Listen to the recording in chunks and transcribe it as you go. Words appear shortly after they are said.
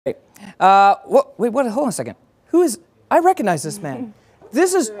Wait, what? Hold on a second. Who is? I recognize this man.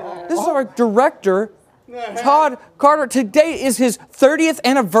 This is our director, Todd Carter. Today is his 30th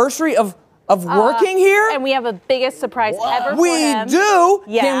anniversary of working here. And we have a biggest surprise ever for We him. do.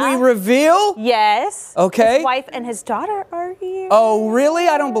 Yeah. Can we reveal? Yes. Okay. His wife and his daughter are here. Oh, really?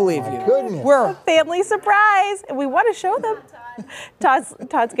 I don't believe you. Goodness. Where? Family surprise, and we want to show them. Todd's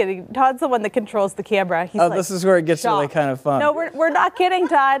the one that controls the camera. He's like, this is where it gets really shocked. kind of fun. No, we're not kidding,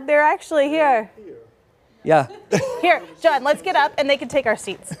 Todd. They're actually here. Yeah. Here, John, let's get up and they can take our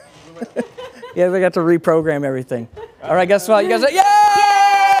seats. Yeah, they got to reprogram everything. All right, guess what? You guys are, yay!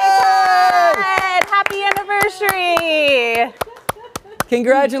 Todd, happy anniversary!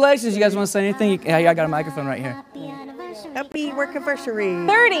 Congratulations. You guys want to say anything? I got a microphone right here. Happy work anniversary.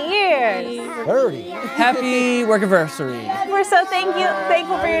 30 years. 30. Happy work anniversary. We're so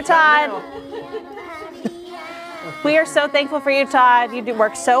thankful for you, Todd. We are so thankful for you, Todd. You do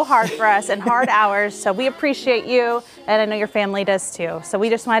work so hard for us and hard hours, so we appreciate you, and I know your family does too. So we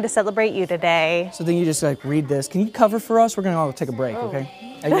just wanted to celebrate you today. So then you just like read this. Can you cover for us? We're gonna all take a break, okay?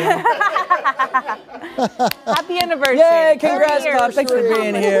 Happy anniversary. Yay! Congrats, 30 years. Todd. Thanks for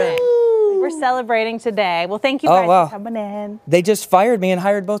being here. We're celebrating today. Well, thank you guys for coming in. They just fired me and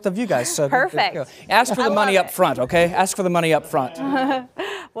hired both of you guys. So Perfect. Ask for the money up front, okay? Ask for the money up front.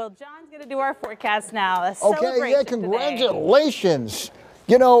 Well, John's going to do our forecast now. Okay, yeah, congratulations.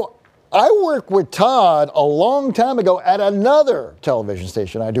 You know, I worked with Todd a long time ago at another television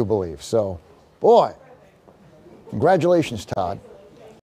station, I do believe. So, boy, congratulations, Todd.